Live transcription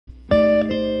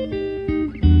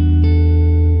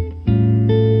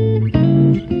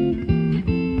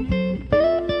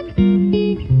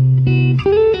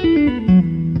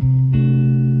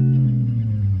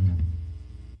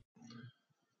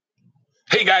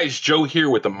guys, Joe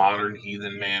here with the Modern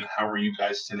Heathen Man. How are you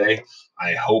guys today?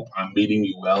 I hope I'm meeting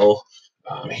you well.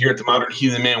 Here at the Modern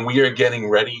Heathen Man, we are getting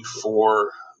ready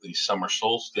for the summer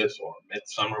solstice or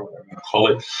midsummer, whatever you call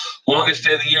it. Longest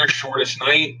day of the year, shortest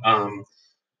night.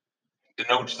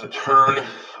 Denotes the turn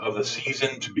of the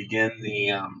season to begin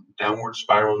the downward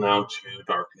spiral now to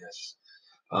darkness.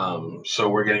 So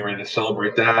we're getting ready to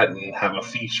celebrate that and have a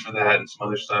feast for that and some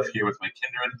other stuff here with my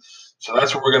kindred. So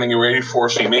that's what we're going to get ready for.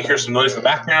 So you may hear some noise in the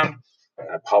background.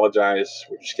 I apologize.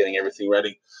 We're just getting everything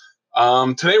ready.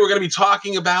 Today we're going to be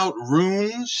talking about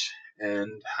runes and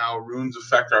how runes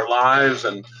affect our lives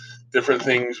and different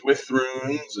things with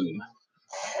runes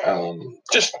and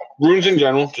just runes in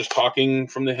general, just talking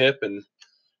from the hip and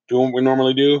doing what we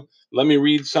normally do. Let me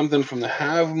read something from the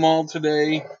Havmal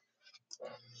today.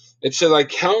 It says, I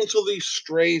counsel thee,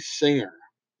 stray singer,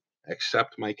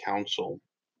 accept my counsel.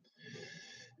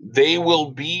 They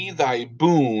will be thy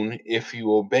boon if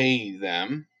you obey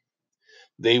them.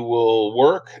 They will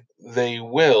work, they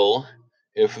will,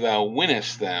 if thou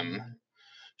winnest them.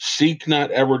 Seek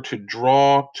not ever to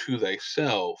draw to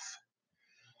thyself,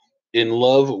 in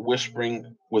love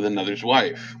whispering with another's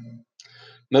wife.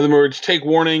 In other words, take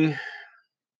warning.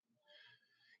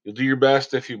 You'll do your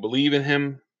best if you believe in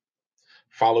him.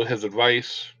 Follow his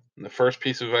advice. And the first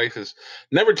piece of advice is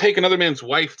never take another man's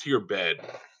wife to your bed.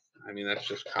 I mean, that's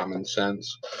just common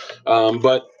sense.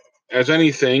 But as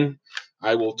anything,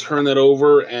 I will turn that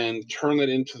over and turn that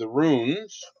into the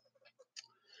runes.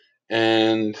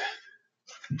 And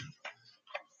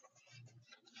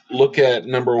look at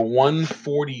number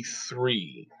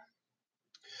 143.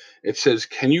 It says,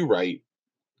 can you write?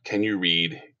 Can you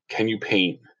read? Can you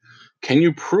paint? Can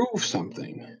you prove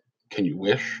something? Can you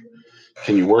wish?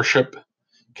 Can you worship?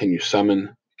 Can you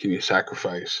summon? Can you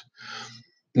sacrifice?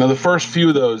 Now, the first few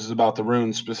of those is about the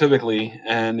runes specifically,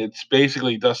 and it's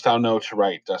basically, dost thou know to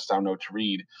write? Dost thou know to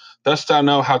read? Dost thou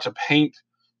know how to paint?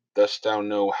 Dost thou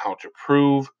know how to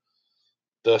prove?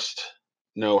 Dost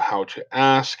know how to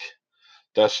ask?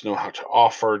 Dost know how to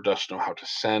offer? Dost know how to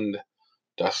send?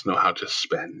 Dost know how to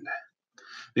spend?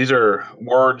 These are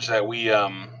words that we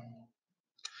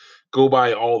go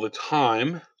by all the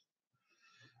time.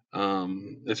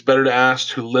 It's better to ask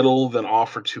too little than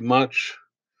offer too much.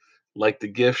 Like the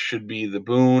gift should be the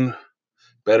boon.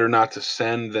 Better not to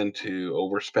send than to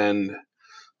overspend.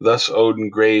 Thus Odin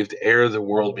graved ere the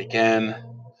world began,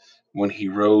 when he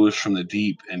rose from the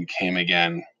deep and came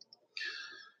again.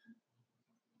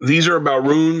 These are about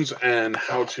runes and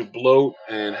how to bloat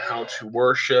and how to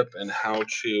worship and how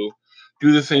to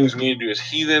do the things we need to do as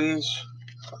heathens.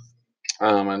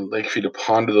 I'd like for you to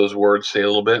ponder those words, say a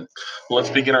little bit.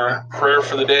 Let's begin our prayer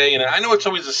for the day. And I know it's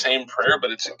always the same prayer, but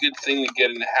it's a good thing to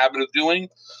get in the habit of doing.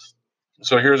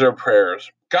 So here's our prayers.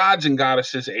 Gods and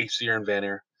goddesses, Aesir and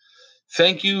Vanir,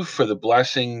 thank you for the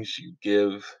blessings you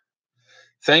give.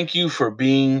 Thank you for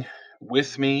being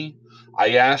with me. I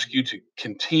ask you to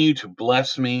continue to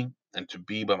bless me and to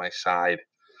be by my side.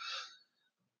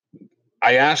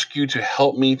 I ask you to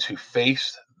help me to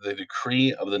face the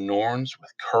decree of the Norns with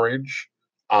courage,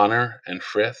 honor, and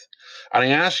frith. And I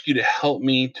ask you to help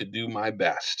me to do my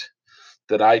best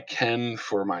that I can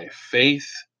for my faith,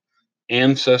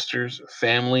 ancestors,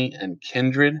 family, and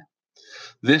kindred.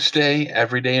 This day,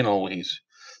 every day, and always,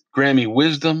 grant me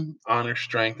wisdom, honor,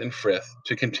 strength, and frith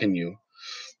to continue.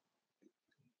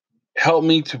 Help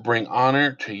me to bring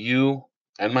honor to you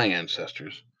and my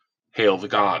ancestors. Hail the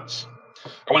gods.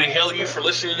 I want to hail you for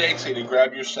listening today. So you to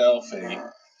grab yourself a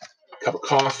cup of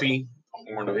coffee,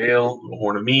 a horn of ale, a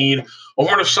horn of mead, a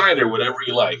horn of cider, whatever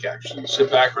you like, actually.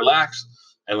 Sit back, relax,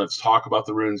 and let's talk about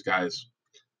the runes, guys.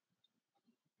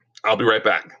 I'll be right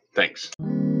back. Thanks.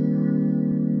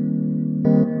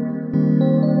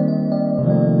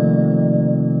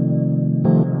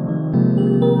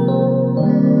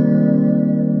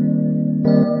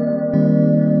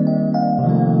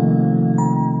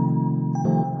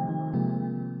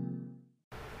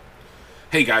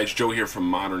 Hey guys, Joe here from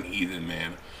Modern Heathen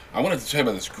Man. I wanted to tell you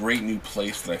about this great new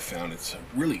place that I found. It's a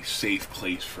really safe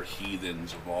place for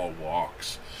heathens of all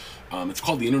walks. It's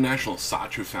called the International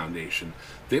Satru Foundation.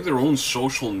 They have their own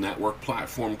social network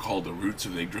platform called the Roots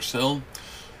of Yggdrasil.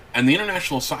 And the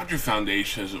International Satru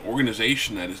Foundation is an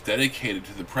organization that is dedicated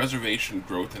to the preservation,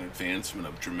 growth, and advancement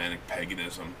of Germanic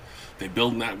paganism. They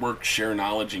build networks, share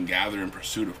knowledge, and gather in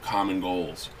pursuit of common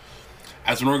goals.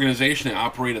 As an organization, they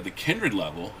operate at the kindred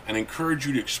level and encourage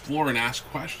you to explore and ask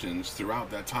questions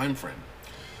throughout that time frame.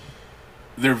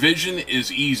 Their vision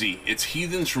is easy. It's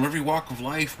heathens from every walk of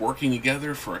life working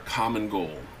together for a common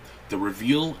goal, the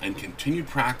reveal and continued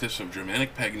practice of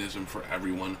Germanic paganism for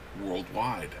everyone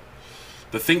worldwide.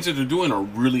 The things that they're doing are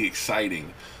really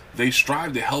exciting. They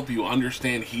strive to help you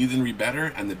understand heathenry better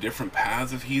and the different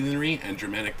paths of heathenry and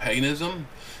Germanic paganism.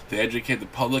 They educate the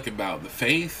public about the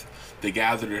faith. They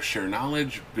gather to share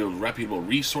knowledge, build reputable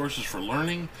resources for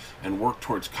learning, and work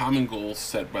towards common goals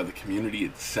set by the community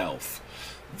itself.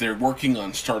 They're working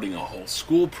on starting a whole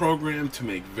school program to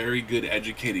make very good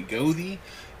educated Gothi,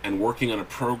 and working on a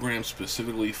program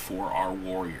specifically for our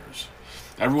warriors.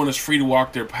 Everyone is free to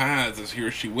walk their paths as he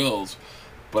or she wills,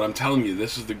 but I'm telling you,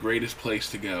 this is the greatest place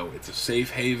to go. It's a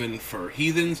safe haven for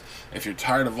heathens. If you're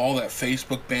tired of all that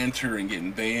Facebook banter and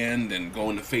getting banned and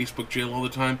going to Facebook jail all the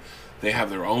time, they have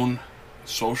their own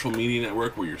social media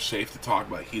network where you're safe to talk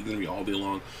about heathenry all day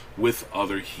long with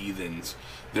other heathens.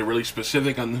 They're really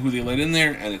specific on who they let in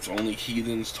there, and it's only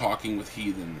heathens talking with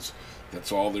heathens.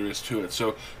 That's all there is to it.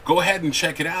 So go ahead and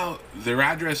check it out. Their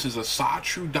address is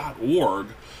asatru.org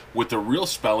with the real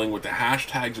spelling with the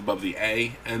hashtags above the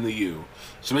A and the U.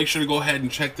 So make sure to go ahead and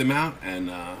check them out,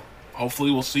 and hopefully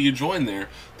we'll see you join there,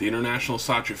 the International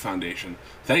Asatru Foundation.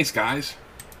 Thanks, guys.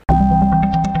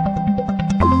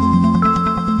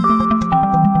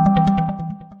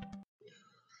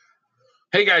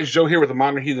 Hey guys, Joe here with the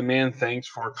Modern Heathen Man. Thanks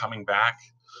for coming back.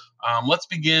 Let's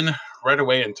begin right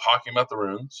away in talking about the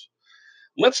runes.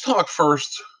 Let's talk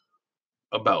first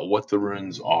about what the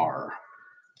runes are.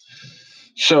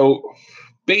 So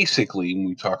basically, when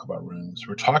we talk about runes,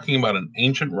 we're talking about an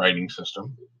ancient writing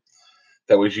system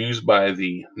that was used by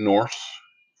the Norse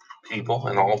people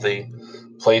and all the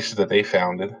places that they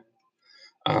founded,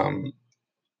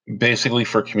 basically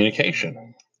for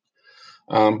communication.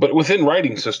 But within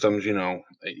writing systems,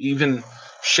 even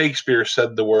Shakespeare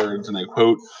said the words, and I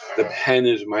quote, "The pen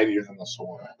is mightier than the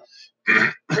sword."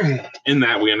 In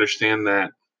that, we understand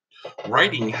that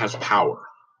writing has power,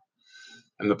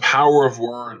 and the power of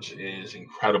words is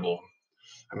incredible.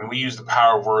 I mean, we use the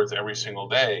power of words every single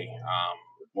day.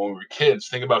 When we were kids,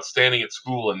 think about standing at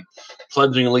school and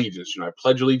pledging allegiance. I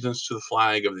pledge allegiance to the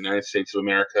flag of the United States of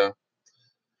America,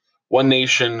 one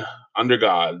nation, under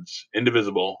God's,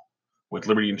 indivisible, with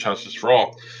liberty and justice for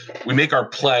all. We make our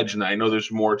pledge, and I know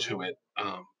there's more to it,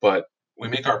 but we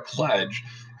make our pledge,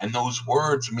 and those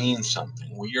words mean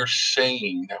something. We are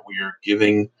saying that we are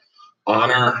giving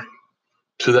honor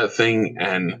to that thing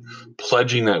and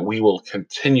pledging that we will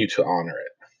continue to honor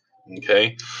it.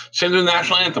 Okay? Same with the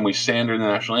national anthem. We stand during the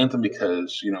national anthem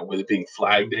because, with it being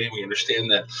Flag Day, we understand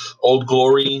that Old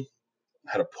Glory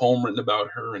had a poem written about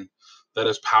her, and that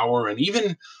has power. And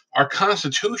even our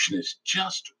Constitution is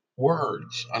just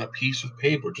words on a piece of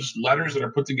paper, just letters that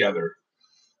are put together,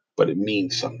 but it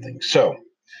means something. So,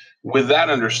 with that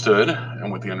understood,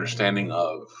 and with the understanding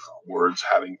of words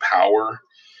having power,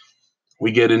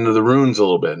 we get into the runes a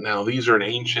little bit. Now, these are an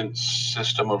ancient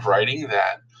system of writing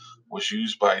that was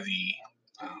used by the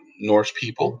Norse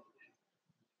people.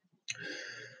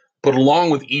 But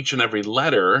along with each and every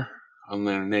letter on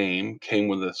their name came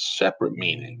with a separate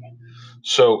meaning.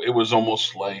 So it was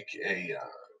almost like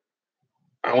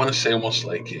I want to say almost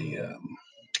like a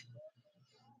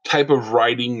type of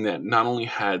writing that not only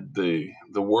had the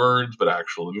words, but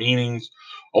actual the meanings,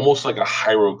 almost like a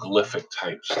hieroglyphic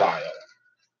type style,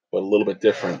 but a little bit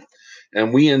different.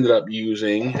 And they ended up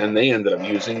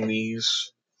using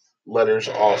these letters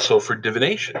also for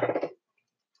divination.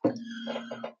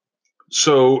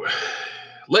 So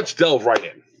let's delve right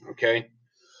in, okay?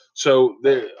 So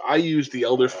I use the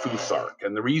Elder Futhark,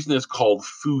 and the reason it's called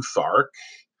Futhark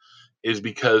is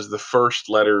because the first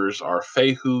letters are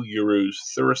Fehu, Uruz,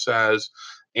 Thurisaz,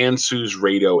 Ansus,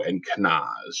 Rado, and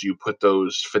Kanaz. You put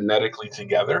those phonetically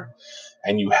together,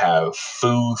 and you have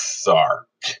Futhark.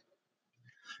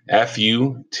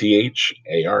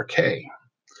 Futhark.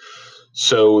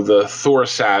 So the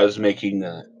Thurisaz making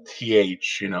the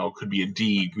TH, could be a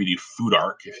D, could be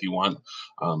Fudark if you want.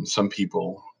 Some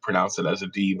people pronounce it as a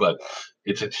D, but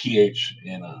it's a TH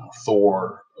in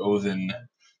Thor, Odin,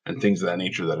 and things of that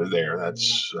nature that are there.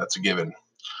 That's a given.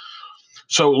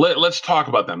 So let's talk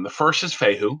about them. The first is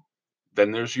Fehu.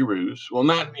 Then there's Uruz. Well,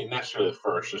 not necessarily the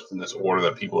first, just in this order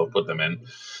that people have put them in.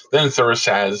 Then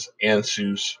Thurisaz,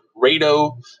 Ansus,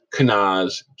 Rado,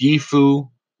 Kanaz, Gifu,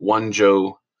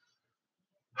 Wanjo,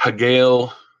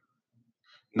 Hagale,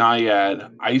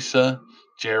 Naiad, Isa,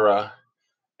 Jera,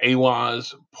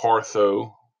 Awaz,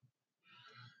 Partho,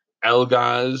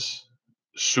 Elgaz,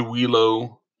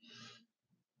 Suilo,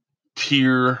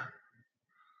 Tyr,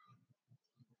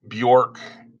 Bjork,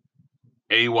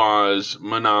 Awaz,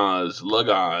 Manaz,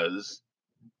 Lugaz,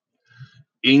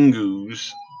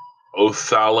 Inguz,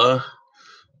 Othala,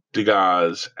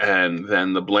 Dagaz, and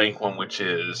then the blank one, which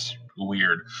is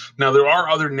weird. Now, there are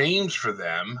other names for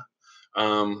them,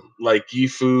 like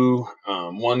Gifu,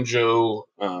 Wonjo.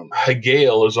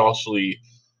 Hegel is also the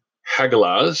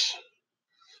Hagalaz.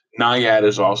 Naiad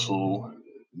is also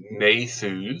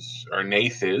Nathus, or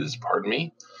Nathiz, pardon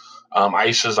me.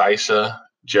 Isa's Isa,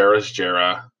 Jera's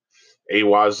Jera,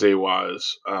 Awaz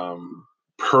Awaz.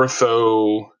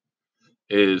 Pertho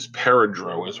is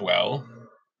Peradro as well.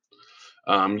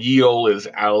 Yeol is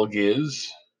Algiz.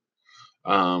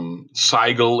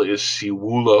 Sigil is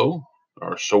Siwulo,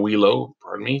 or Sowilo,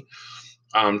 pardon me.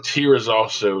 Tyr is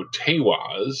also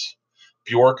Tewaz.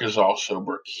 Bjork is also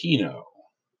Burkino.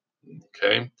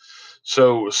 Okay.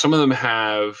 So some of them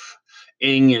have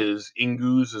Ing is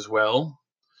Inguz as well.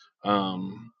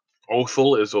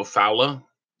 Othal is Othala.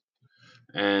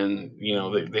 And,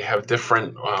 they have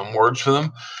different words for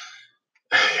them.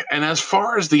 And as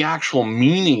far as the actual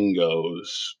meaning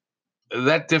goes,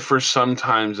 that differs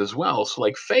sometimes as well. So,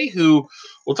 like Fehu,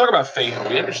 we'll talk about Fehu.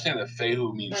 We understand that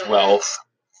Fehu means wealth.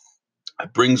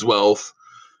 It brings wealth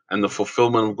and the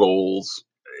fulfillment of goals.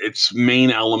 Its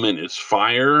main element is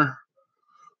fire,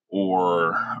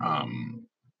 or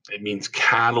it means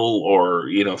cattle, or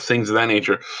things of that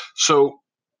nature. So,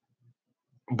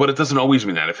 but it doesn't always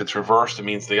mean that. If it's reversed, it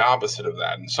means the opposite of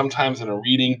that. And sometimes in a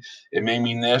reading, it may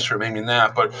mean this or it may mean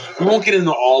that. But we won't get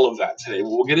into all of that today.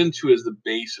 What we'll get into is the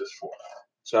basis for it.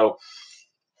 So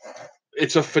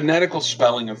it's a phonetical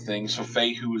spelling of things. So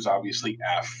Fehu is obviously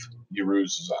F. Yeruz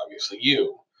is obviously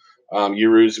U.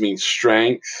 Yeruz means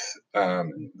strength,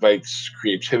 invites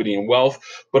creativity and wealth,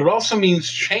 but it also means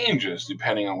changes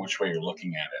depending on which way you're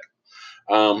looking at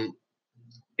it.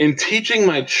 In teaching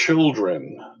my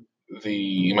children,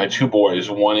 my two boys,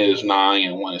 one is 9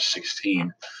 and one is 16,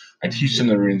 I teach them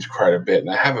the runes quite a bit, and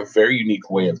I have a very unique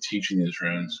way of teaching these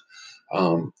runes,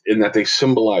 in that they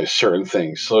symbolize certain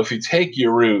things. So if you take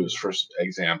Yeruz, for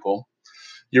example,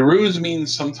 Yeruz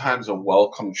means sometimes a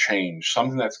welcome change,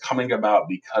 something that's coming about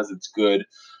because it's good,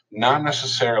 not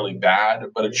necessarily bad,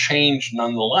 but a change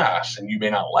nonetheless. And you may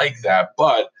not like that,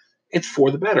 but it's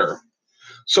for the better.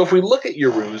 So if we look at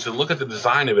Yeruz and look at the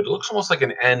design of it, it looks almost like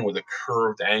an N with a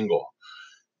curved angle.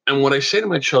 And what I say to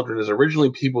my children is,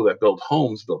 originally people that built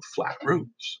homes built flat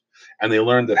roofs. And they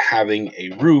learned that having a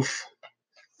roof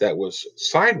that was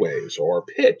sideways or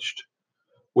pitched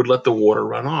would let the water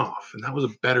run off. And that was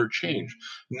a better change.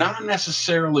 Not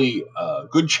necessarily a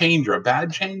good change or a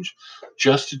bad change,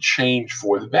 just a change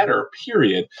for the better,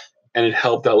 period. And it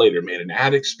helped out later. It made an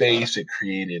attic space. It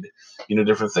created,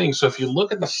 different things. So if you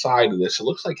look at the side of this, it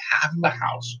looks like half of a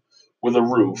house with a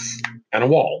roof and a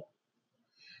wall.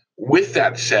 With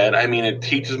that said, it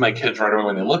teaches my kids right away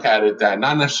when they look at it that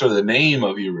not necessarily the name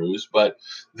of Yeruz, but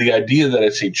the idea that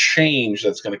it's a change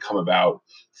that's going to come about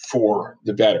for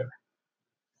the better.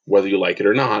 Whether you like it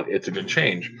or not, it's a good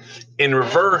change. In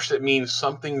reverse, it means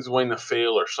something's going to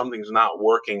fail or something's not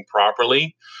working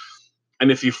properly.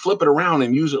 And if you flip it around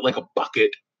and use it like a bucket,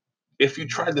 if you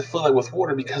tried to fill it with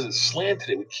water, because it's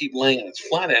slanted, it would keep laying on its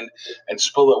flat end and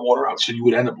spill that water out. So you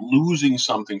would end up losing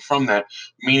something from that,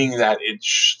 meaning that it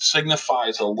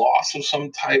signifies a loss of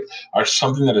some type or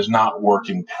something that is not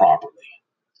working properly.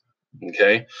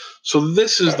 Okay, so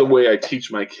this is the way I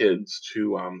teach my kids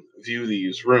to view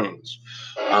these runes.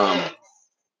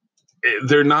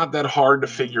 They're not that hard to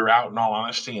figure out, in all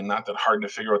honesty, and not that hard to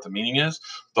figure out what the meaning is.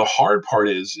 The hard part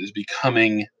is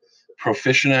becoming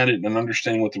proficient at it and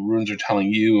understanding what the runes are telling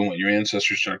you and what your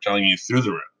ancestors are telling you through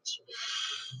the runes.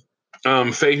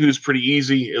 Fehu is pretty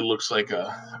easy. It looks like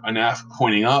an F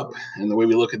pointing up, and the way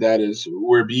we look at that is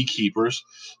we're beekeepers.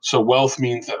 So wealth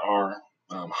means that our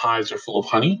hives are full of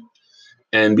honey.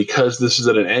 And because this is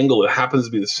at an angle, it happens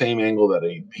to be the same angle that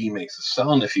a bee makes a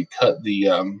cell. And if you cut the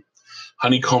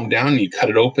honeycomb down and you cut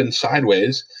it open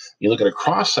sideways, you look at a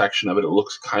cross section of it, it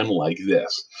looks kind of like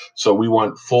this. So we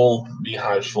want full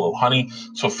beehives full of honey.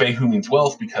 So Fehu means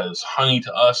wealth, because honey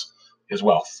to us is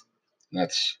wealth. And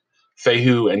that's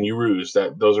Fehu and Yeruz.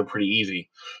 Those are pretty easy.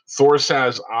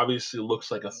 Thorsaz obviously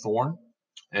looks like a thorn,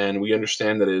 and we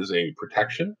understand that it is a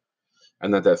protection,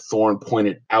 and that thorn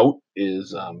pointed out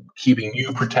is keeping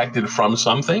you protected from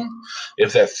something.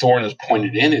 If that thorn is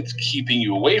pointed in, it's keeping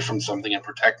you away from something and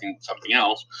protecting something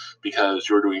else because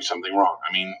you're doing something wrong.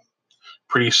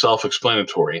 Pretty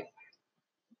self-explanatory.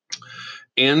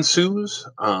 Ansuz,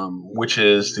 which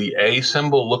is the A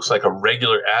symbol, looks like a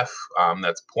regular F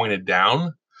that's pointed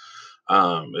down.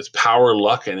 It's power,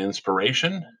 luck, and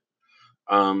inspiration.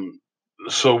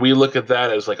 So we look at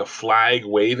that as like a flag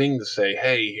waving to say,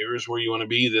 hey, here's where you want to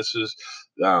be. This is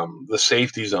the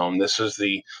safety zone. This is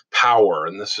the power,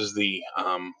 and this is the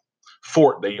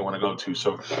fort that you want to go to.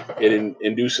 So it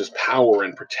induces power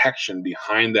and protection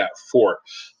behind that fort,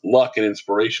 luck and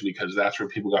inspiration, because that's where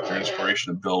people got their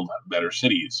inspiration to build better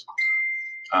cities.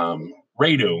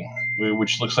 Radu,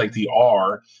 which looks like the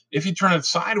R. If you turn it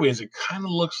sideways, it kind of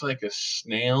looks like a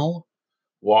snail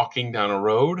walking down a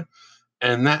road.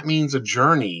 And that means a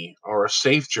journey, or a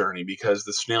safe journey, because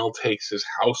the snail takes his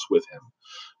house with him,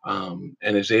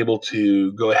 and is able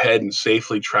to go ahead and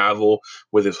safely travel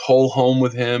with his whole home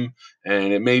with him.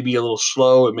 And it may be a little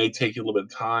slow, it may take you a little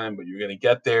bit of time, but you're going to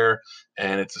get there,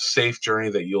 and it's a safe journey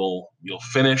that you'll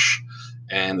finish,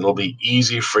 and it'll be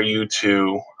easy for you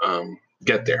to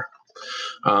get there.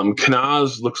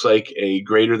 Kanaz looks like a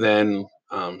greater than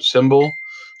symbol,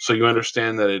 so you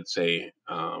understand that it's a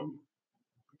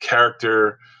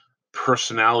character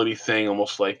personality thing,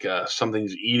 almost like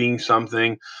something's eating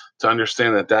something, to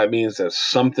understand that that means that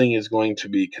something is going to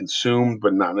be consumed,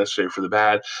 but not necessarily for the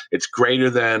bad. It's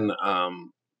greater than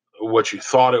what you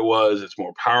thought it was. It's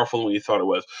more powerful than what you thought it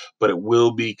was, but it will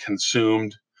be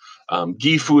consumed.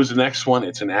 Gifu is the next one.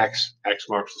 It's an X. X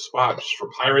marks the spot. Just for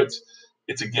pirates,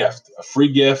 it's a gift, a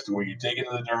free gift where you dig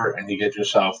into the dirt and you get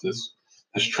yourself this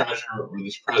treasure or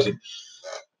this present.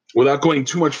 Without going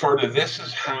too much farther, this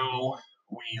is how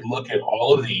we look at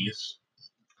all of these,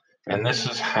 and this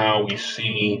is how we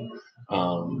see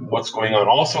what's going on.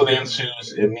 Also, the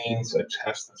answers, it means a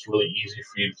test that's really easy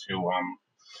for you to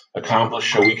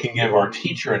accomplish, so we can give our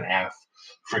teacher an F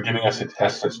for giving us a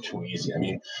test that's too easy. I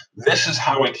mean, this is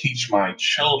how I teach my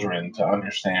children to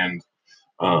understand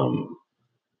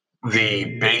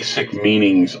the basic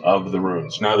meanings of the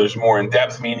runes. Now, there's more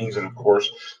in-depth meanings, and of course,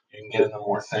 you can get into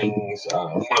more things.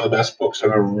 One of the best books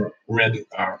I've ever read.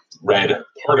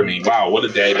 Pardon me. Wow, what a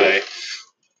day today.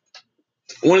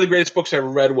 One of the greatest books I ever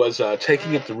read was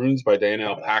Taking Up the Runes by Diana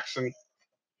L. Paxson.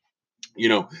 You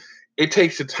know, it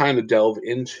takes the time to delve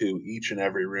into each and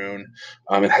every rune.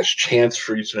 It has chants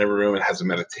for each and every rune. It has a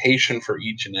meditation for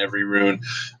each and every rune.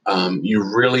 You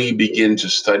really begin to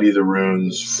study the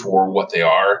runes for what they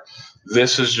are.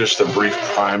 This is just a brief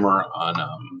primer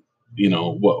on,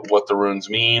 what the runes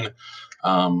mean,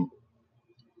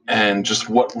 and just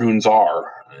what runes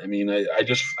are. I mean,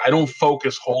 I don't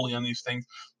focus wholly on these things.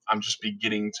 I'm just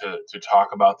beginning to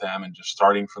talk about them, and just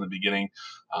starting from the beginning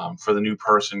for the new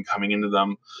person coming into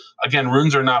them. Again,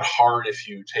 runes are not hard if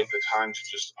you take the time to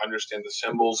just understand the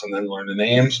symbols and then learn the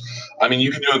names. I mean,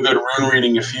 you can do a good rune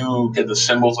reading if you get the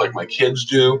symbols like my kids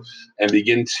do and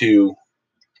begin to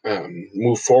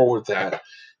move forward with that.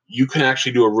 You can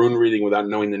actually do a rune reading without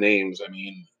knowing the names. I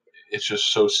mean, it's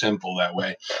just so simple that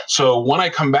way. So when I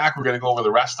come back, we're going to go over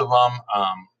the rest of them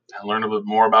and learn a bit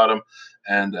more about them,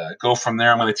 and go from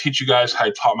there. I'm going to teach you guys how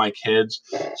I taught my kids.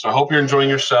 So I hope you're enjoying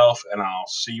yourself, and I'll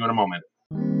see you in a moment.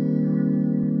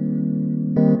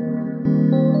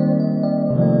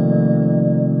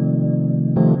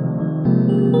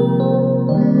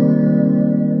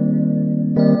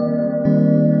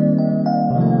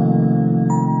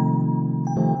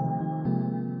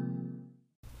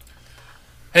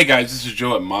 Hey guys, this is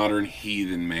Joe at Modern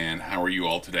Heathen Man. How are you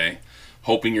all today?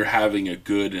 Hoping you're having a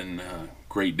good and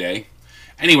great day.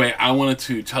 Anyway, I wanted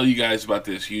to tell you guys about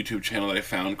this YouTube channel that I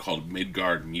found called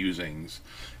Midgard Musings.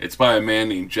 It's by a man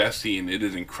named Jesse, and it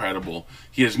is incredible.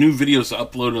 He has new videos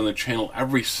uploaded on the channel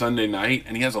every Sunday night,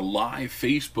 and he has a live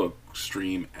Facebook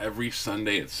stream every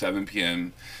Sunday at 7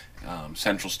 p.m.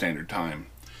 Central Standard Time.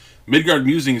 Midgard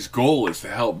Musings' goal is to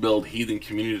help build heathen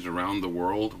communities around the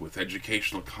world with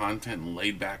educational content and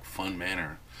laid-back, fun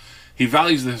manner. He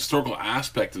values the historical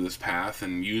aspect of this path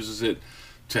and uses it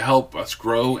to help us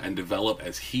grow and develop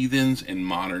as heathens in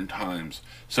modern times.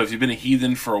 So if you've been a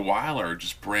heathen for a while or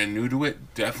just brand new to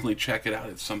it, definitely check it out.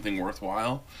 It's something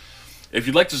worthwhile. If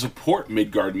you'd like to support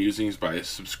Midgard Musings by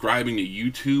subscribing to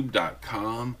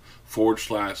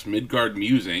youtube.com/Midgard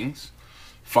Musings,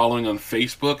 following on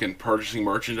Facebook, and purchasing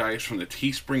merchandise from the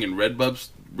Teespring and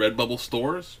Redbubble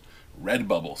stores.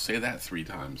 Redbubble, say that 3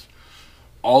 times.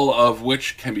 All of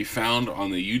which can be found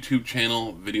on the YouTube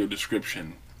channel video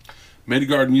description.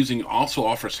 Midgard Musing also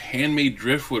offers handmade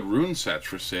driftwood rune sets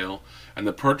for sale, and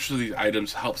the purchase of these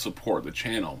items helps support the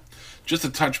channel. Just to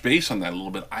touch base on that a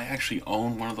little bit, I actually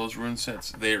own one of those rune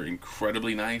sets. They're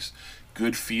incredibly nice,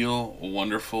 good feel,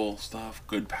 wonderful stuff,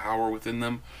 good power within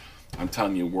them. I'm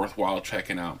telling you, worthwhile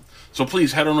checking out. So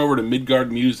please head on over to Midgard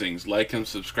Musings, like and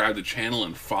subscribe to the channel,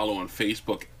 and follow on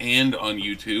Facebook and on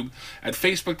YouTube at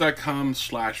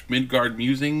facebook.com/Midgard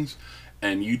Musings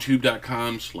and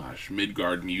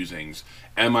youtube.com/Midgard Musings.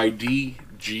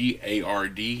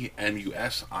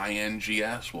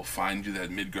 MIDGARDMUSINGS will find you at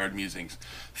Midgard Musings.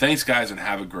 Thanks guys, and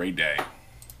have a great day.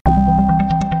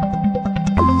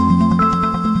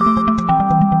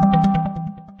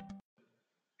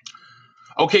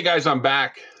 Okay, guys, I'm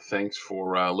back. Thanks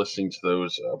for listening to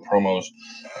those promos.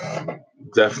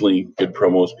 Definitely good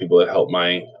promos, people that help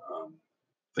my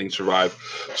thing survive.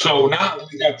 So now that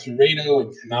we got Torado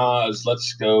and Kanaz,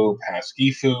 let's go past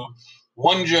Gifu.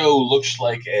 Wonjo looks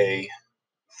like a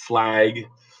flag.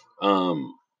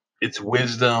 It's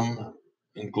wisdom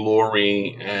and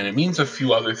glory, and it means a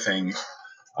few other things.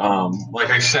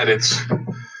 Like I said,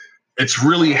 it's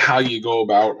really how you go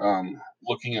about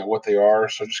looking at what they are.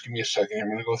 So just give me a second. I'm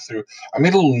going to go through. I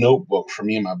made a little notebook for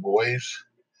me and my boys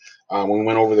when we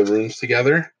went over the runes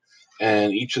together,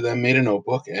 and each of them made a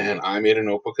notebook, and I made a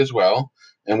notebook as well.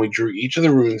 And we drew each of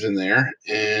the runes in there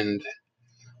and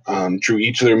drew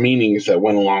each of their meanings that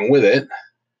went along with it,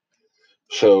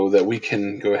 so that we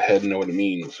can go ahead and know what it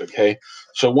means. Okay.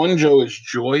 So Wonjo is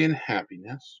joy and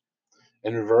happiness.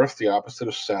 In reverse, the opposite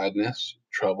of sadness,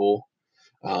 trouble,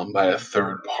 by a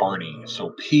third party.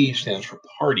 So P stands for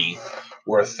party,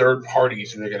 where a third party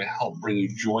is either going to help bring you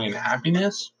joy and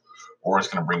happiness, or it's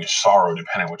going to bring you sorrow,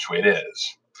 depending on which way it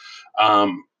is.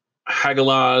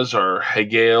 Hagalaz or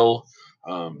Hegel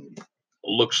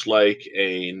looks like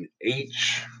an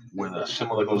H with a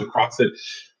symbol that goes across it.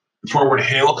 It's where the word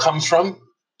hail comes from.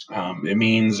 It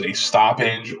means a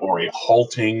stoppage or a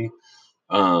halting,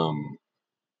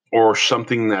 or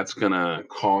something that's going to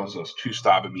cause us to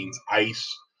stop. It means ice.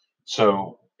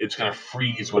 So it's going to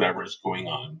freeze whatever is going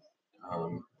on.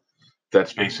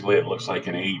 That's basically it. Looks like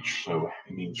an H, so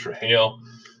it means for hail.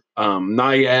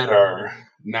 Naiad or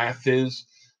Nathiz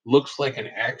looks like an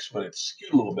X, but it's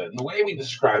skewed a little bit. And the way we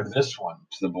describe this one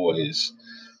to the boys,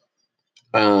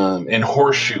 in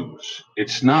horseshoes,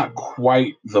 it's not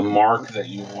quite the mark that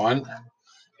you want.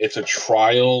 It's a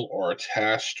trial or a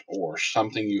test or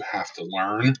something you have to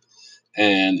learn.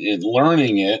 And in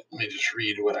learning it, let me just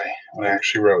read what I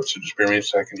actually wrote. So just bear me a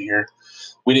second here.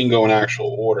 We didn't go in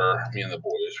actual order, me and the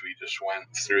boys. We just went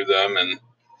through them, and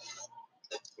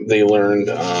they learned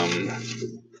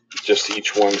just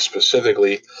each one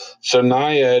specifically. So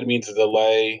Naiad means a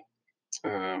delay,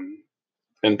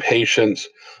 and patience,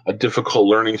 a difficult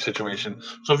learning situation.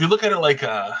 So if you look at it like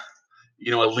a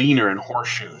leaner in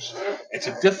horseshoes, it's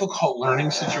a difficult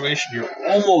learning situation. You're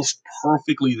almost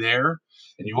perfectly there,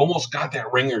 and you almost got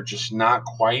that ringer, just not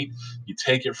quite. You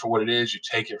take it for what it is. You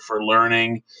take it for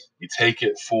learning. You take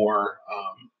it for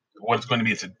what it's going to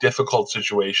be. It's a difficult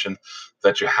situation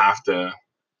that you have to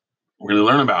really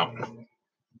learn about.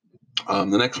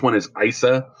 The next one is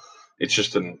Isa. It's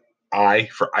just an I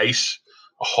for ice,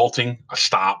 a halting, a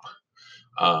stop,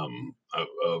 a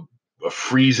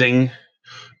freezing.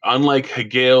 Unlike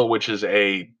Hegel, which is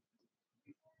a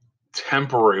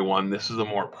temporary one, this is a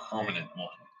more permanent one.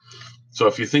 So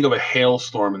if you think of a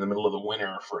hailstorm in the middle of the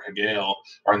winter for Hegel,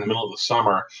 or in the middle of the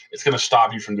summer, it's going to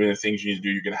stop you from doing the things you need to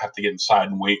do. You're going to have to get inside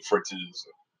and wait for it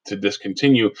to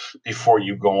discontinue before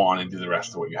you go on and do the rest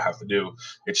of what you have to do.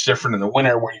 It's different in the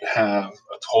winter where you have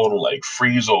a total like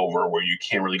freeze over where you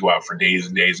can't really go out for days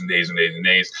and days and days and days and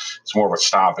days. It's more of a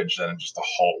stoppage than just a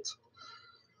halt.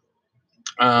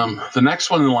 The next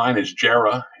one in line is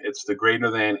Jera. It's the greater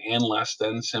than and less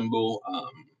than symbol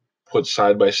put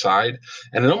side by side.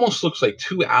 And it almost looks like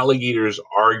two alligators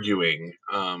arguing.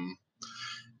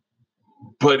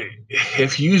 But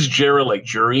if you use Jera like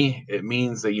jury, it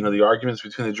means that, the arguments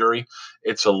between the jury,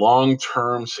 it's a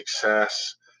long-term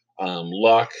success,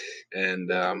 luck, and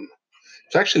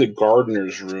it's actually the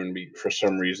gardener's rune for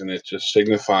some reason. It just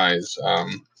signifies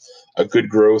a good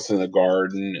growth in the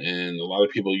garden, and a lot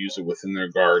of people use it within their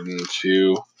garden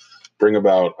to bring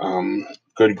about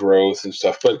good growth and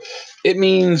stuff. But it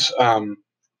means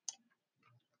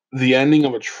the ending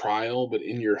of a trial, but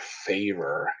in your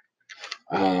favor.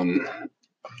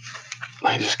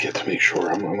 I just get to make sure.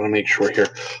 I'm going to make sure here.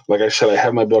 Like I said, I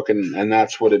have my book, and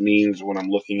that's what it means when I'm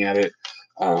looking at it.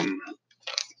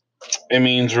 It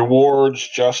means rewards,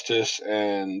 justice,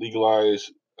 and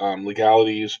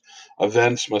legalities.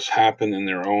 Events must happen in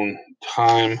their own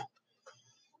time.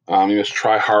 You must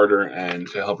try harder and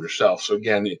to help yourself. So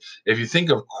again, if you think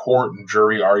of court and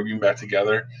jury arguing back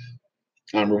together,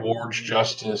 rewards,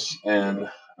 justice, and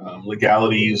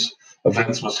legalities,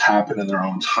 events must happen in their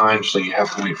own time. So you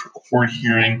have to wait for a court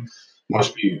hearing. You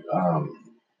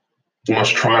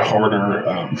must try harder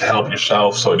to help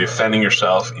yourself. So defending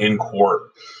yourself in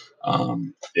court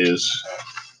is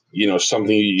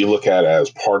something you look at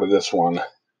as part of this one.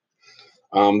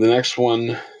 The next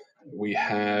one we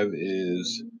have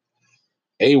is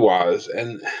Awaz,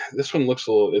 and this one looks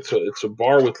a little. It's a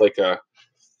bar with like a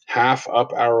half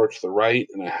up arrow to the right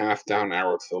and a half down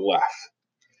arrow to the left.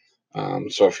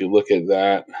 So if you look at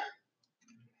that,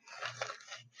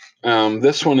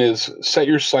 this one is set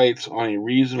your sights on a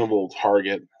reasonable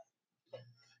target.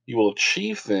 you will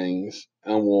achieve things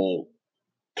and will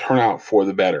turn out for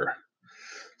the better.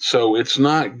 So it's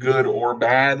not good or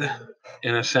bad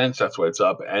in a sense. That's why it's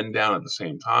up and down at the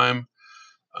same time.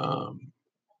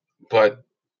 But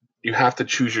you have to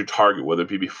choose your target, whether it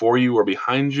be before you or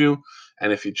behind you.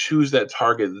 And if you choose that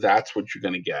target, that's what you're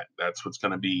going to get. That's what's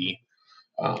going to be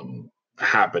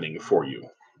happening for you.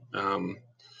 The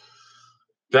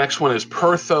next one is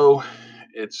Pertho.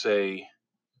 It's a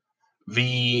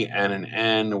V and an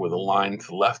N with a line to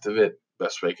the left of it.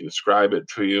 Best way I can describe it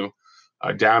to you.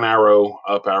 Down arrow,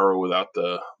 up arrow without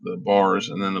the bars,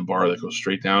 and then the bar that goes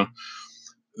straight down.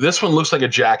 This one looks like a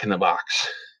Jack in the Box,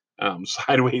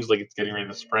 sideways, like it's getting ready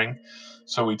to spring.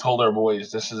 So we told our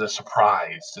boys, this is a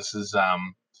surprise. This is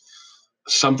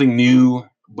something new,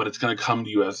 but it's going to come to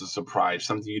you as a surprise,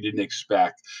 something you didn't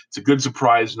expect. It's a good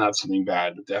surprise, not something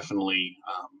bad, but definitely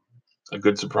a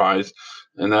good surprise.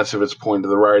 And that's if it's pointed to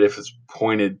the right. If it's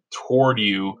pointed toward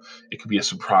you, it could be a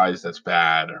surprise that's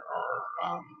bad or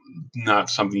not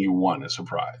something you want, a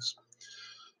surprise.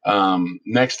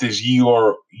 Next is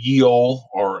Yeol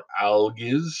or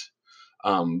Algiz.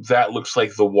 That looks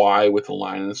like the Y with the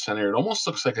line in the center. It almost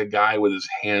looks like a guy with his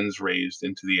hands raised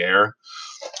into the air.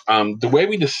 The way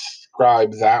we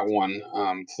describe that one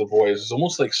to the boys is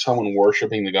almost like someone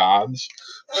worshiping the gods.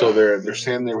 So they're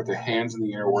standing there with their hands in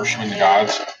the air worshiping the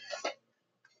gods.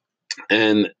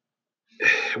 And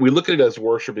we look at it as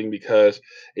worshiping because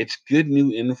it's good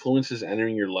new influences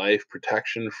entering your life,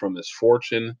 protection from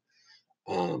misfortune,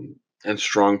 and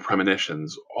strong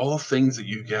premonitions. All things that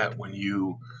you get when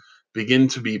you begin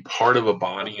to be part of a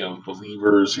body of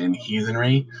believers in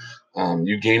heathenry.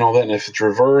 You gain all that, and if it's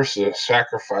reversed, a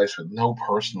sacrifice with no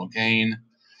personal gain.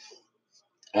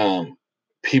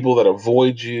 People that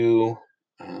avoid you,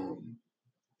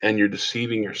 and you're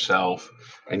deceiving yourself,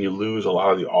 and you lose a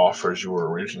lot of the offers you were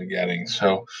originally getting.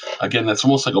 So again, that's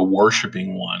almost like a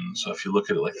worshiping one. So if you look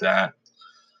at it like that,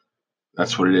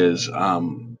 that's what it is.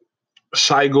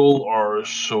 Seigel or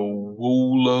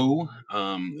Sowolo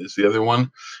is the other one.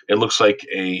 It looks like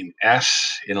an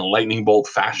S in a lightning bolt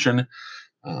fashion.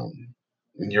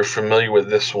 You're familiar with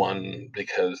this one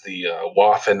because the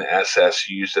Waffen SS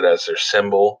used it as their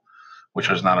symbol,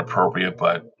 which was not appropriate,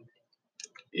 but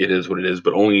it is what it is.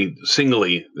 But only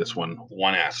singly, this one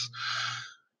S.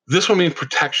 This one means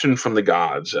protection from the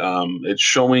gods. It's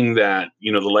showing that,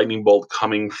 the lightning bolt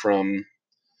coming from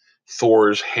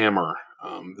Thor's hammer.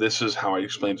 This is how I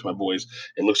explain to my boys.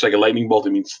 It looks like a lightning bolt.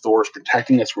 It means Thor's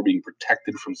protecting us. We're being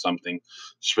protected from something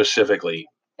specifically.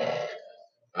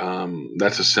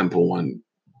 That's a simple one.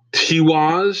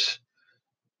 Tiwaz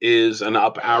is an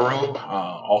up arrow,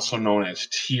 also known as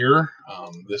Tyr.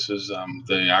 This is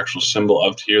the actual symbol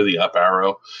of Tyr, the up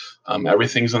arrow.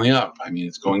 Everything's on the up. I mean,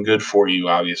 it's going good for you,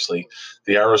 obviously.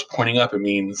 The arrow's pointing up. It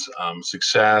means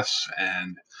success,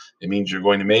 and it means you're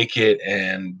going to make it,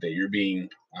 and that you're being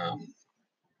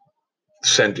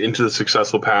sent into the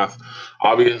successful path.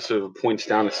 Obviously, if it points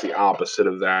down, it's the opposite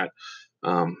of that.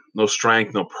 No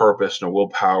strength, no purpose, no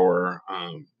willpower,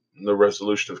 no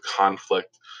resolution of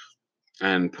conflict.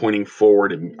 And pointing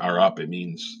forward or up, it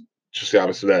means just the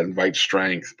opposite of that. Invite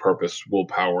strength, purpose,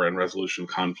 willpower, and resolution of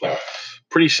conflict.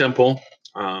 Pretty simple.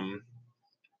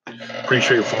 Pretty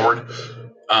straightforward.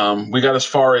 We got as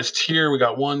far as Tyr. We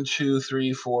got 1, 2,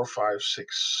 3, 4, 5,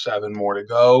 6, 7 more to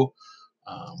go.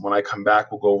 When I come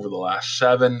back, we'll go over the last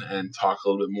 7 and talk a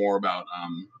little bit more about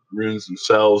runes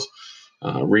themselves,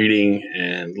 reading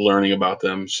and learning about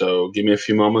them. So give me a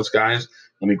few moments, guys.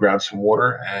 Let me grab some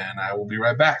water, and I will be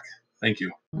right back. Thank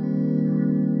you.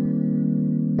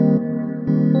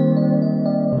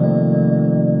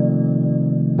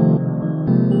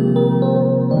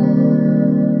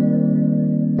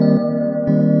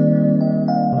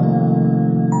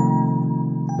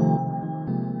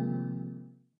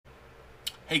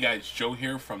 Hey guys, Joe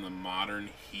here from the Modern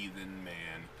Heathen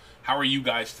Man. How are you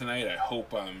guys tonight? I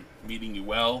hope I'm meeting you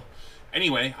well.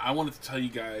 Anyway, I wanted to tell you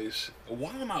guys,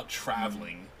 while I'm out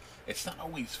traveling, it's not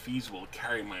always feasible to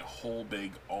carry my whole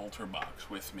big altar box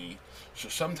with me. So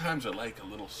sometimes I like a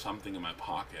little something in my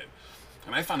pocket.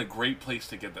 And I found a great place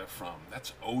to get that from.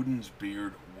 That's Odin's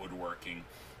Beard Woodworking.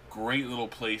 Great little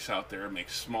place out there.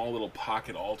 Makes small little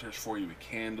pocket altars for you with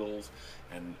candles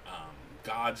and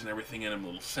gods and everything in them,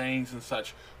 little sayings and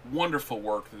such. Wonderful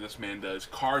work that this man does.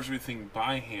 Carves everything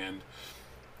by hand.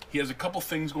 He has a couple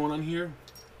things going on here.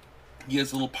 He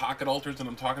has little pocket altars that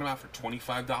I'm talking about for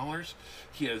 $25.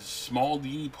 He has small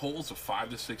deity poles of 5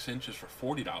 to 6 inches for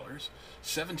 $40,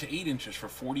 7 to 8 inches for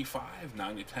 $45,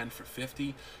 9 to 10 for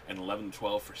 $50, and 11 to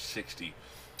 12 for $60.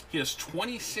 He has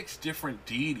 26 different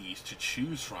deities to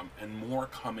choose from, and more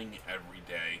coming every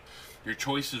day. Your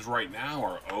choices right now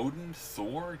are Odin,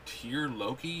 Thor, Tyr,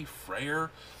 Loki,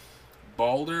 Freyr,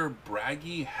 Balder,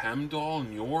 Bragi, Heimdall,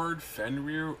 Njord,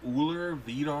 Fenrir, Uller,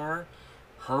 Vidar,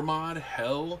 Hermod,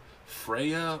 Hel,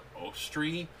 Freya,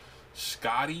 Ostri,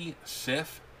 Skadi,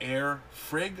 Sif, Air,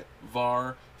 Frigg,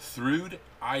 Var, Thrud,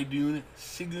 Idun,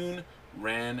 Sigun,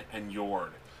 Ran, and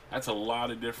Njord. That's a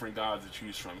lot of different gods to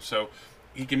choose from. So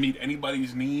he can meet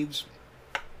anybody's needs.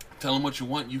 Tell him what you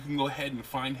want. You can go ahead and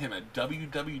find him at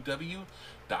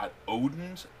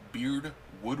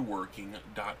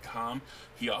www.odinsbeardwoodworking.com.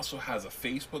 He also has a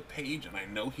Facebook page, and I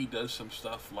know he does some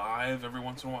stuff live every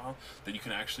once in a while that you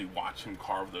can actually watch him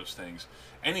carve those things.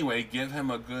 Anyway, give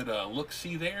him a good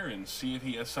look-see there and see if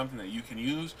he has something that you can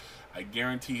use. I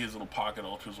guarantee his little pocket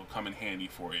altars will come in handy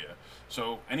for you.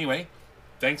 So anyway,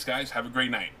 thanks guys. Have a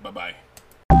great night. Bye-bye.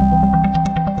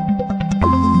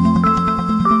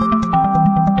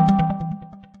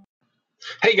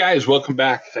 Hey guys, welcome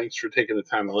back. Thanks for taking the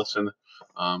time to listen.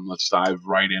 Let's dive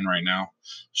right in right now.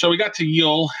 So we got to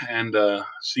Yule and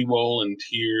Seawol and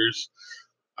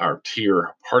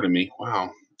Tyr, pardon me.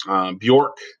 Wow.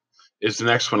 Bjork is the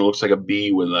next one. It looks like a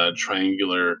B with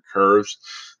triangular curves.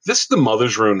 This is the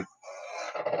Mother's Rune.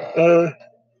 You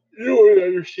would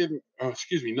understand,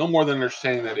 no more than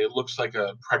understanding that it looks like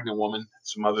a pregnant woman.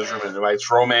 It's a Mother's Rune. It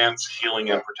invites romance,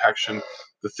 healing, and protection.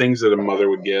 The things that a mother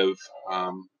would give.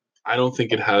 I don't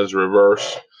think it has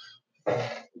reverse.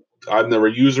 I've never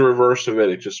used a reverse of it.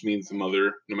 It just means the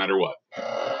mother, no matter what.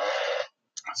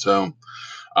 So,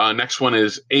 next one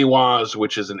is Awaz,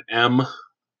 which is an M,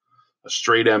 a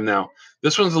straight M. Now,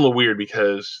 this one's a little weird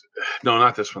because, no,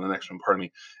 not this one. The next one, pardon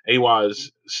me.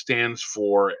 Awaz stands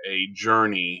for a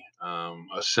journey, a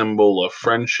symbol of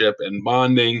friendship and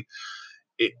bonding.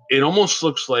 It almost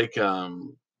looks like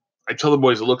I tell the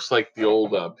boys it looks like the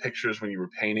old pictures when you were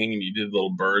painting and you did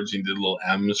little birds, you did little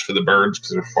M's for the birds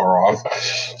because they're far off.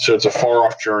 So it's a far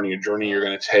off journey, a journey you're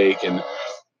going to take and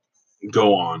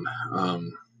go on.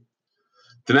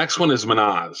 The next one is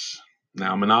Manaz.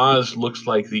 Now, Manaz looks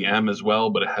like the M as well,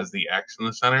 but it has the X in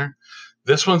the center.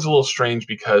 This one's a little strange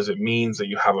because it means that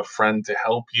you have a friend to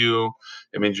help you.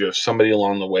 It means you have somebody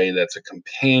along the way that's a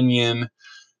companion.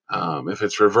 If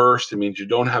it's reversed, it means you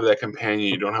don't have that companion,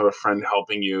 you don't have a friend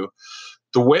helping you.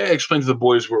 The way I explained to the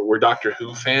boys, we're Doctor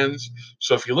Who fans.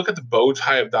 So if you look at the bow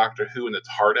tie of Doctor Who and the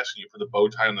TARDIS, and you put the bow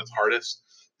tie on the TARDIS,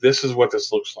 this is what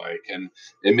this looks like. And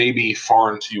it may be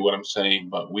foreign to you what I'm saying,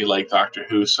 but we like Doctor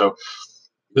Who. So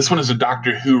this one is a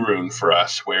Doctor Who rune for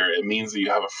us, where it means that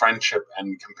you have a friendship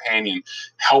and companion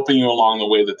helping you along the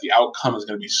way, that the outcome is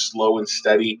going to be slow and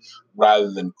steady rather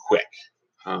than quick.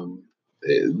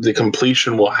 The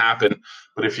completion will happen,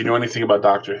 but if you know anything about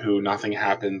Doctor Who, nothing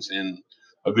happens in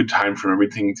a good time frame.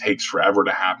 Everything takes forever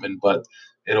to happen, but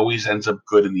it always ends up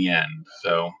good in the end.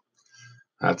 So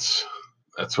that's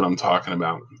what I'm talking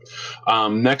about.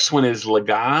 Next one is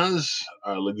Laguz.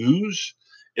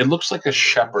 It looks like a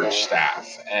shepherd's staff,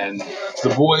 and the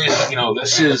boys,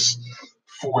 this is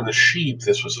for the sheep.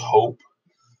 This was hope,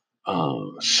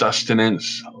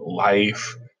 sustenance,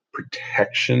 life,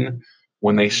 protection.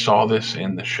 When they saw this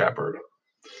in the shepherd.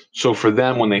 So for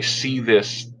them, when they see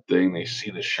this thing, they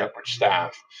see the shepherd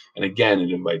staff. And again,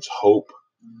 it invites hope,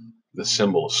 the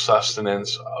symbol of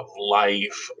sustenance, of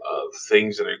life, of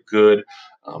things that are good,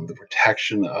 the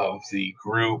protection of the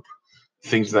group,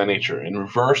 things of that nature. In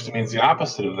reverse, it means the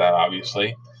opposite of that,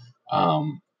 obviously.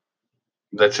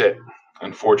 That's it.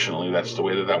 Unfortunately, that's the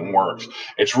way that one works.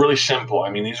 It's really simple.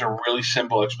 I mean, these are really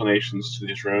simple explanations to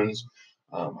these runes.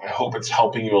 I hope it's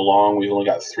helping you along. We've only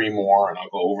got 3 more, and I'll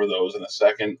go over those in a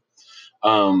second.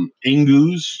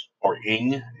 Inguz, or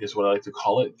Ing, is what I like to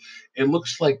call it. It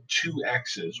looks like 2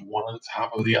 X's, one on the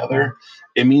top of the other.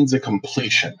 It means a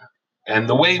completion. And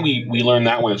the way we learn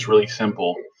that one is really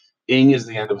simple. Ing is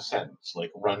the end of a sentence,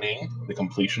 like running, the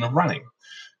completion of running.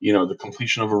 The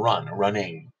completion of a run,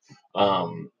 running.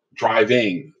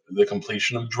 Driving, the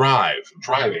completion of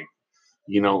driving.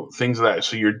 Things of that.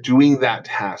 So you're doing that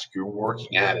task, you're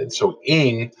working at it. So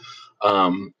Ing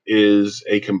is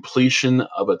a completion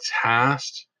of a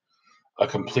task, a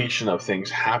completion of things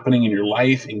happening in your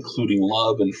life, including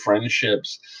love and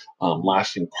friendships,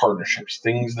 lasting partnerships,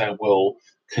 things that will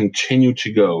continue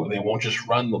to go. They won't just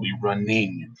run, they'll be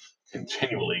running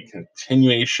continually,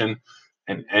 continuation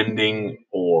and ending,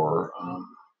 or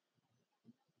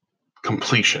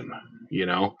completion.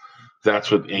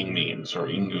 That's what Ing means, or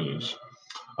Inguz.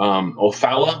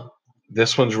 Othala,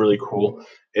 this one's really cool.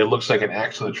 It looks like an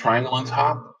X with a triangle on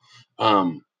top.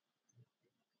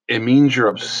 It means you're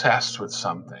obsessed with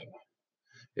something.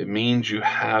 It means you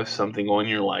have something on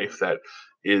your life that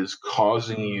is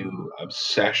causing you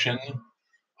obsession.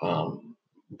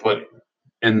 But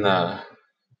in the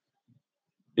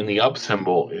up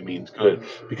symbol, it means good.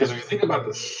 Because if you think about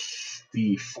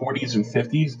the 40s and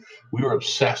 50s, we were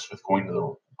obsessed with going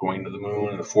to the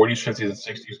moon. In the 40s, 50s, and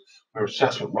 60s, we were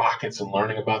obsessed with rockets and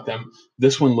learning about them.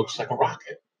 This one looks like a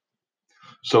rocket.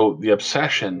 So the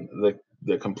obsession,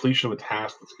 the completion of a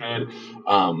task that's good,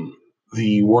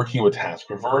 the working of a task,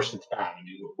 reverse, it's bad. I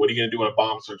mean, what are you going to do when a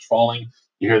bomb starts falling?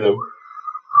 You hear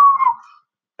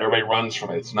everybody runs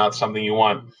from it. It's not something you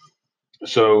want.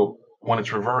 So when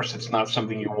it's reversed, it's not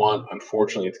something you want.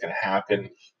 Unfortunately, it's going to happen.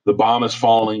 The bomb is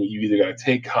falling. You either got to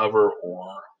take cover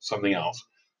or something else.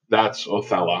 That's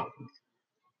Othello.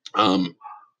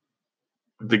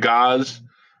 The gauze,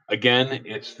 again,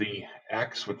 it's the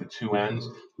X with the two ends.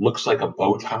 Looks like a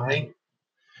bow tie,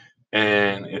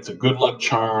 and it's a good luck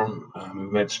charm.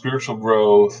 We've had spiritual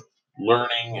growth,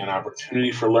 learning, and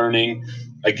opportunity for learning.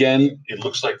 Again, it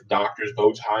looks like the doctor's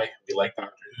bow tie. We like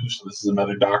Doctor Who, so this is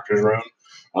another doctor's rune.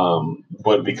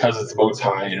 But because it's a bow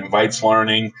tie, it invites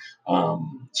learning.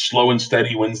 Slow and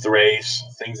steady wins the race,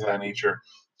 things of that nature.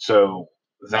 So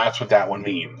that's what that one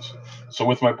means. So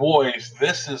with my boys,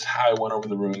 this is how I went over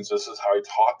the runes. This is how I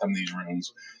taught them these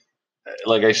runes.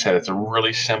 Like I said, it's a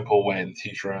really simple way to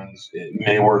teach runes. It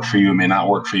may work for you, it may not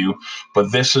work for you,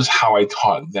 but this is how I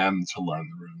taught them to learn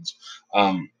the runes.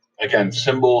 Again,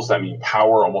 symbols that mean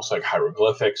power, almost like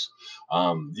hieroglyphics.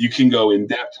 You can go in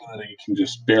depth with it, you can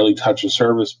just barely touch the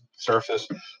surface.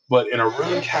 But in a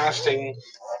rune casting,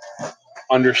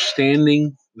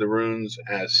 understanding the runes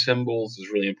as symbols is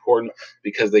really important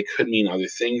because they could mean other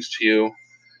things to you.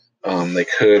 They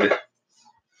could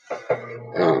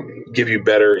give you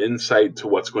better insight to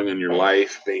what's going on in your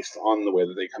life based on the way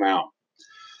that they come out.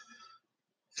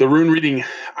 The rune reading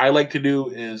I like to do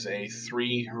is a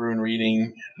 3 rune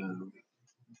reading.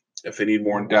 If they need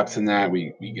more in depth than that,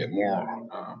 we get more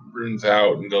runes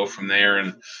out and go from there,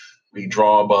 and we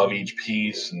draw above each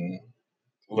piece and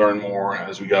learn more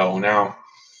as we go. Now,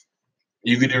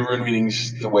 you could do rune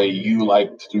readings the way you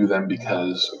like to do them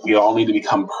because we all need to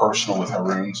become personal with our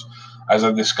runes. As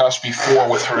I've discussed before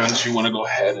with runes, you want to go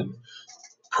ahead and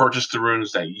purchase the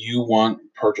runes that you want,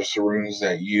 purchase the runes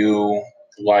that you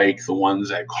like, the ones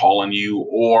that call on you,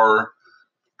 or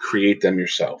create them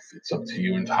yourself. It's up to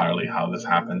you entirely how this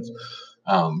happens,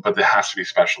 but it has to be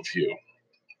special to you.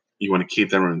 You want to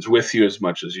keep the runes with you as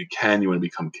much as you can. You want to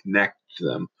become connected to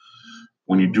them.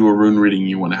 When you do a rune reading,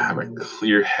 you want to have a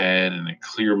clear head and a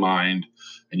clear mind,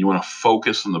 and you want to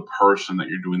focus on the person that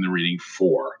you're doing the reading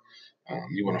for.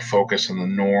 You want to focus on the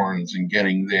Norns and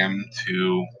getting them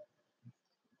to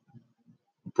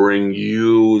bring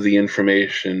you the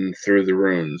information through the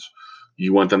runes.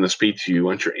 You want them to speak to you. You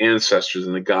want your ancestors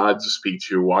and the gods to speak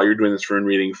to you while you're doing this rune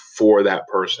reading for that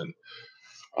person.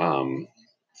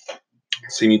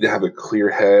 So you need to have a clear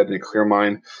head and a clear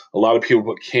mind. A lot of people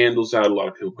put candles out. A lot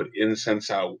of people put incense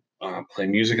out, play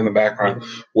music in the background.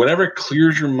 Whatever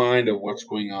clears your mind of what's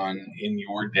going on in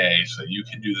your day so that you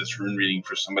can do this rune reading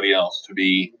for somebody else to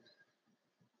be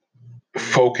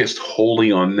focused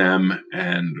wholly on them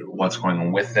and what's going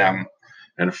on with them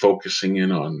and focusing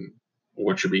in on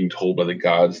what you're being told by the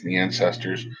gods and the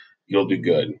ancestors, you'll do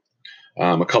good.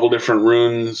 A couple different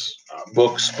runes,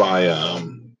 books by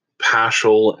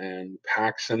Paschal and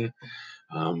Paxson.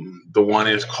 The one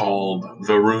is called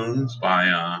The Runes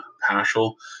by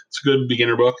Paschal. It's a good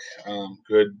beginner book,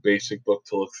 good basic book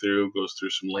to look through, goes through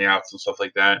some layouts and stuff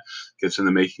like that, gets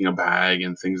into making a bag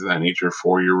and things of that nature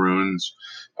for your runes.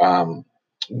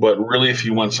 But really, if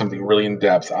you want something really in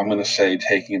depth, I'm going to say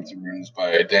Taking the Runes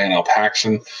by Daniel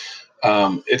Paxson.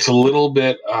 It's a little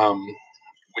bit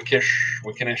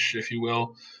Wiccanish, if you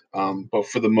will. But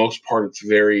for the most part, it's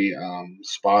very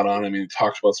spot on. I mean, it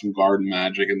talks about some garden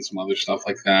magic and some other stuff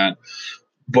like that.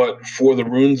 But for the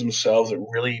runes themselves, it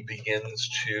really begins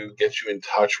to get you in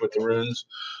touch with the runes.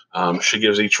 She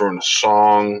gives each rune a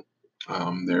song.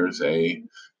 There's a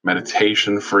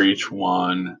meditation for each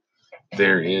one.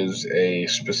 There is a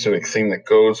specific thing that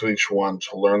goes with each one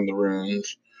to learn the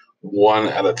runes one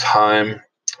at a time.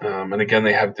 And again,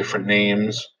 they have different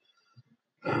names.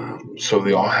 So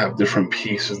they all have different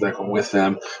pieces that go with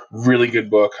them. Really good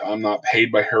book. I'm not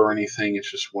paid by her or anything.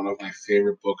 It's just one of my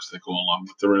favorite books that go along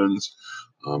with the runes.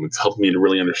 It's helped me to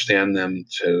really understand them,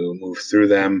 to move through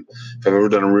them. If I've ever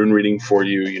done a rune reading for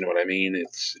you, you know what I mean.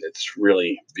 It's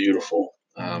really beautiful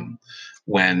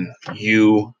when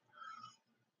you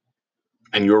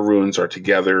and your runes are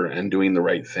together and doing the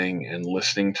right thing and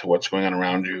listening to what's going on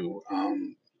around you.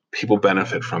 People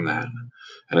benefit from that,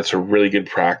 and it's a really good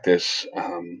practice.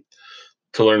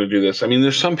 to learn to do this. I mean,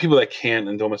 there's some people that can't,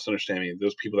 and don't misunderstand me.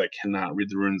 Those people that cannot read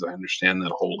the runes, I understand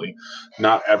that wholly.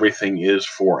 Not everything is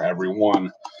for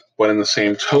everyone, but in the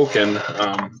same token,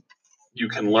 you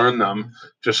can learn them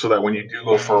just so that when you do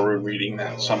go for a rune reading,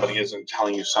 that somebody isn't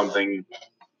telling you something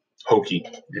hokey,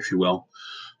 if you will.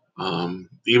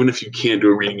 Even if you can't do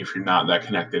a reading, if you're not that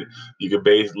connected, you could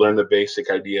learn the basic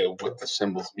idea of what the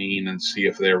symbols mean and see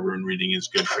if their rune reading is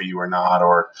good for you or not,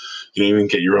 or you can even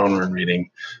get your own rune reading.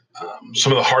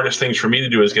 Some of the hardest things for me to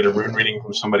do is get a rune reading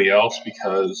from somebody else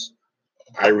because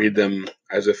I read them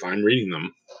as if I'm reading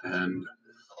them, and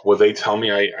what they tell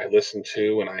me I listen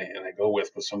to and I go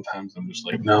with, but sometimes I'm just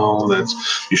like, no,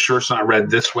 you sure it's not read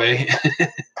this way?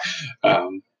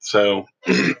 So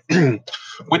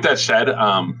with that said,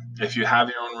 if you have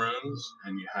your own runes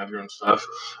and you have your own stuff,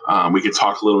 we could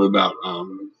talk a little bit about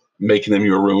making them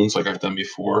your runes like I've done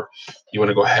before. You want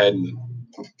to go ahead and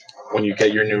when you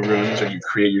get your new runes or you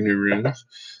create your new runes,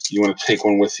 you want to take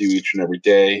one with you each and every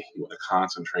day. You want to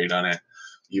concentrate on it.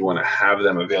 You want to have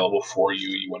them available for you.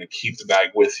 You want to keep the bag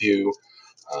with you.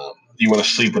 You want to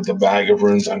sleep with the bag of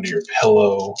runes under your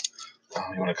pillow.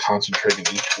 You want to concentrate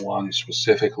on each one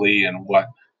specifically and what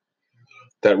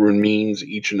that rune means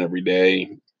each and every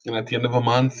day. And at the end of a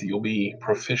month, you'll be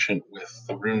proficient with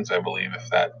the runes, I believe,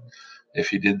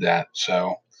 if you did that.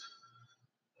 So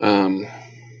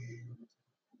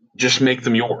just make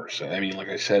them yours. I mean, like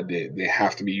I said, they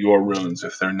have to be your runes.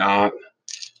 If they're not,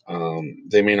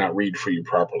 they may not read for you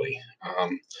properly.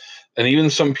 And even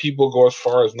some people go as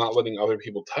far as not letting other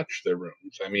people touch their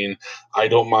runes. I mean, I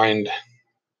don't mind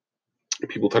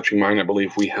people touching mine. I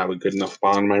believe we have a good enough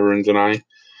bond, my runes and I,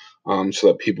 so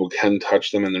that people can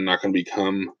touch them and they're not going to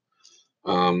become,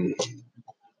 not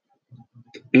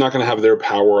going to have their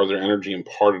power or their energy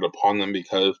imparted upon them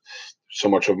because so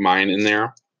much of mine in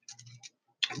there.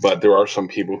 But there are some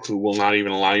people who will not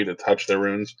even allow you to touch their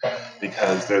runes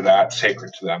because they're that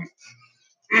sacred to them.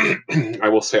 I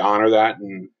will say honor that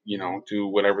and, do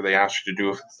whatever they ask you to do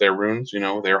if it's their runes,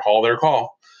 their hall, their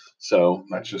call. So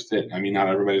that's just it. I mean, not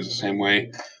everybody's the same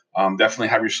way. Definitely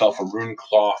have yourself a rune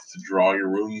cloth to draw your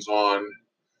runes on.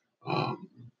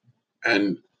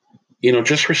 And,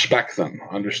 just respect them.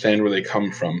 Understand where they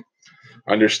come from.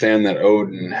 Understand that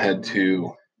Odin had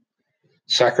to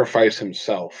sacrifice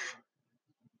himself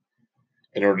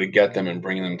in order to get them and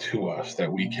bring them to us,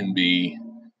 that we can be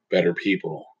better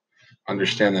people.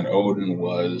 Understand that Odin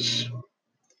was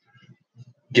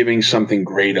giving something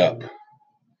great up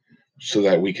so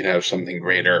that we could have something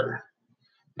greater.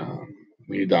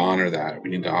 We need to honor that.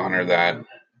 We need to honor that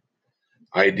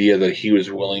idea that he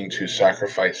was willing to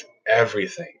sacrifice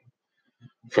everything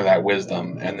for that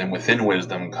wisdom. And then within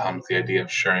wisdom comes the idea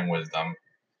of sharing wisdom.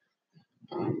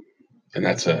 And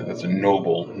that's a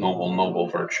noble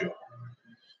virtue.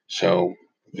 So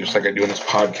just like I do in this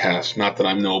podcast, not that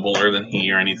I'm nobler than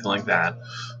he or anything like that.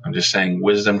 I'm just saying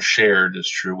wisdom shared is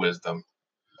true wisdom.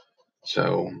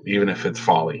 So even if it's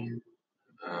folly,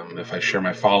 if I share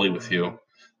my folly with you,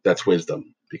 that's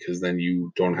wisdom, because then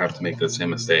you don't have to make the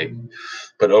same mistake.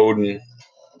 But Odin,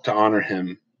 to honor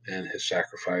him and his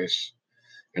sacrifice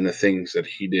and the things that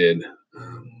he did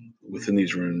within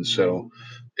these runes. So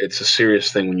it's a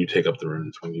serious thing when you take up the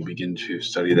runes, when you begin to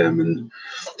study them and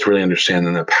to really understand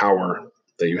them. The power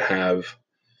that you have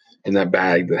in that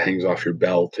bag that hangs off your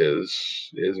belt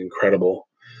is incredible.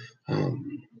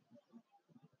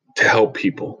 To help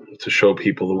people, to show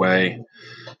people the way,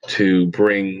 to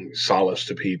bring solace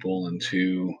to people, and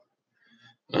to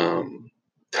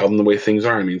tell them the way things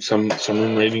are. I mean, some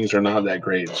rune readings are not that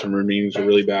great. Some rune readings are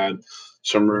really bad.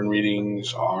 Some rune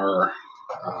readings are,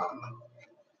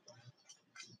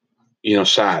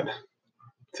 sad,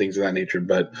 things of that nature.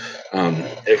 But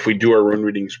if we do our rune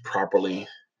readings properly,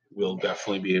 we'll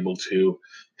definitely be able to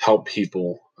help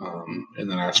people in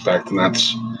that aspect. And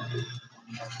that's,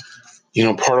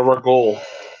 part of our goal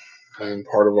and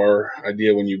part of our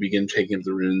idea when you begin taking up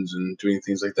the runes and doing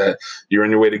things like that. You're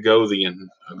on your way to Gothi, and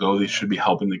Gothi should be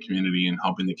helping the community and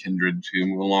helping the kindred to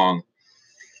move along.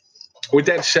 With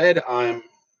that said, I'm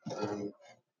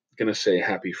going to say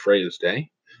happy Freya's Day,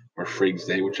 or Frigg's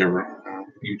Day, whichever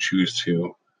you choose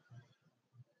to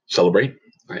celebrate.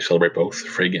 I celebrate both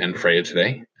Frigg and Freya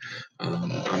today.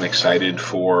 I'm excited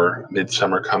for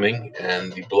Midsummer coming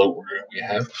and the bloat we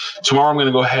have. Tomorrow I'm going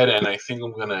to go ahead and I think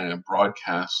I'm going to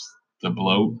broadcast the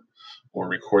bloat or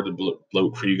record the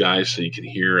bloat for you guys so you can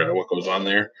hear what goes on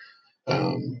there.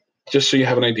 Just so you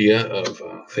have an idea of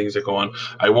things that go on.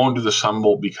 I won't do the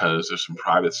Sunbolt because there's some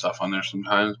private stuff on there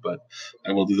sometimes, but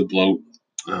I will do the bloat.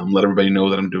 Let everybody know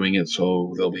that I'm doing it,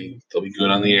 so they'll be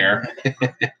good on the air.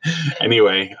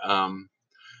 Anyway,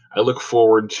 I look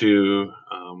forward to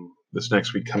this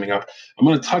next week coming up. I'm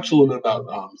going to touch a little bit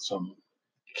about some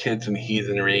kids and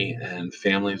heathenry and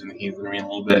families and heathenry a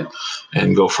little bit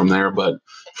and go from there. But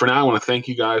for now, I want to thank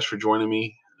you guys for joining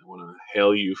me. I want to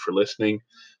hail you for listening.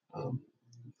 I'm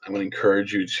going to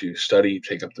encourage you to study,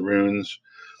 take up the runes,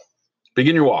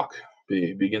 begin your walk,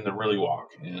 begin to really walk.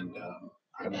 And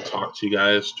I will talk to you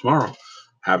guys tomorrow.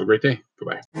 Have a great day.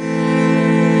 Goodbye.